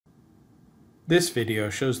This video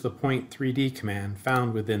shows the Pt3d command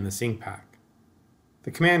found within the SyncPack.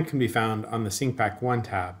 The command can be found on the SyncPack 1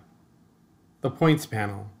 tab, the Points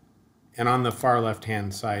panel, and on the far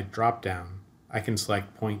left-hand side drop-down, I can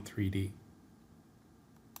select Pt3d.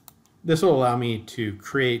 This will allow me to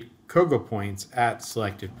create Kogo points at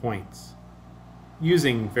selected points,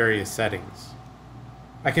 using various settings.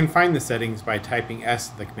 I can find the settings by typing S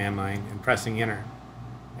to the command line and pressing Enter,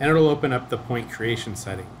 and it'll open up the point creation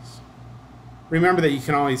settings. Remember that you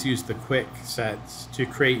can always use the quick sets to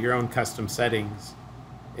create your own custom settings,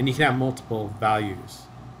 and you can have multiple values.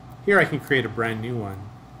 Here I can create a brand new one,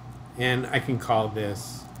 and I can call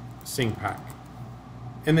this SyncPack,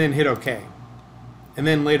 and then hit OK. And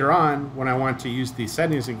then later on, when I want to use these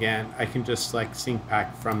settings again, I can just select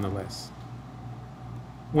SyncPack from the list.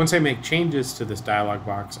 Once I make changes to this dialog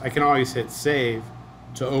box, I can always hit Save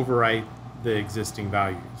to overwrite the existing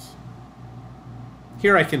values.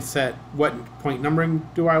 Here I can set what point numbering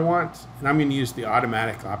do I want, and I'm going to use the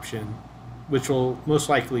automatic option, which will most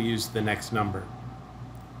likely use the next number.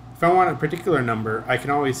 If I want a particular number, I can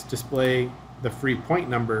always display the free point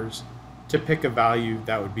numbers to pick a value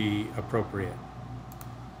that would be appropriate.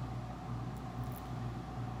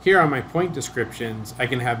 Here on my point descriptions, I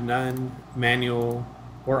can have none, manual,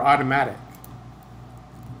 or automatic.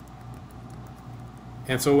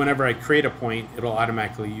 And so whenever I create a point, it'll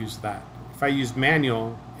automatically use that. If I use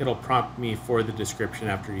manual, it'll prompt me for the description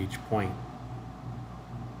after each point.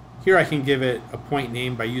 Here I can give it a point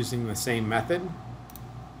name by using the same method,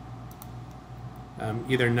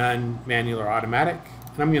 either none, manual, or automatic,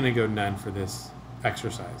 and I'm going to go none for this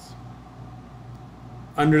exercise.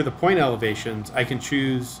 Under the point elevations, I can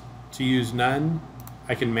choose to use none,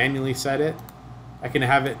 I can manually set it, I can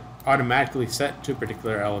have it automatically set to a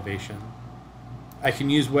particular elevation. I can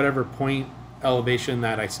use whatever point elevation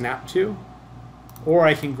that I snap to, or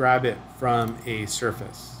I can grab it from a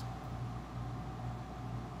surface.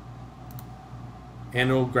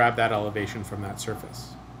 And it'll grab that elevation from that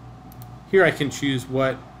surface. Here I can choose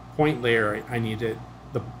what point layer I need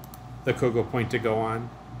the Kogo point to go on,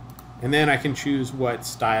 and then I can choose what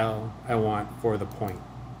style I want for the point.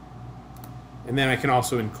 And then I can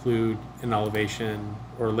also include an elevation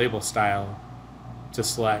or label style to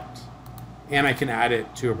select, and I can add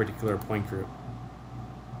it to a particular point group.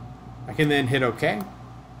 I can then hit OK,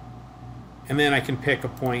 and then I can pick a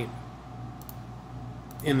point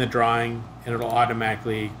in the drawing and it'll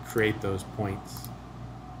automatically create those points.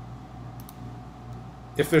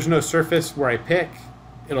 If there's no surface where I pick,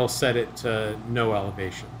 it'll set it to no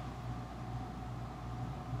elevation.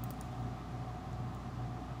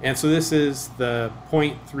 And so this is the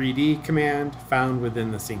Pt3d command found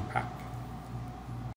within the SyncPack.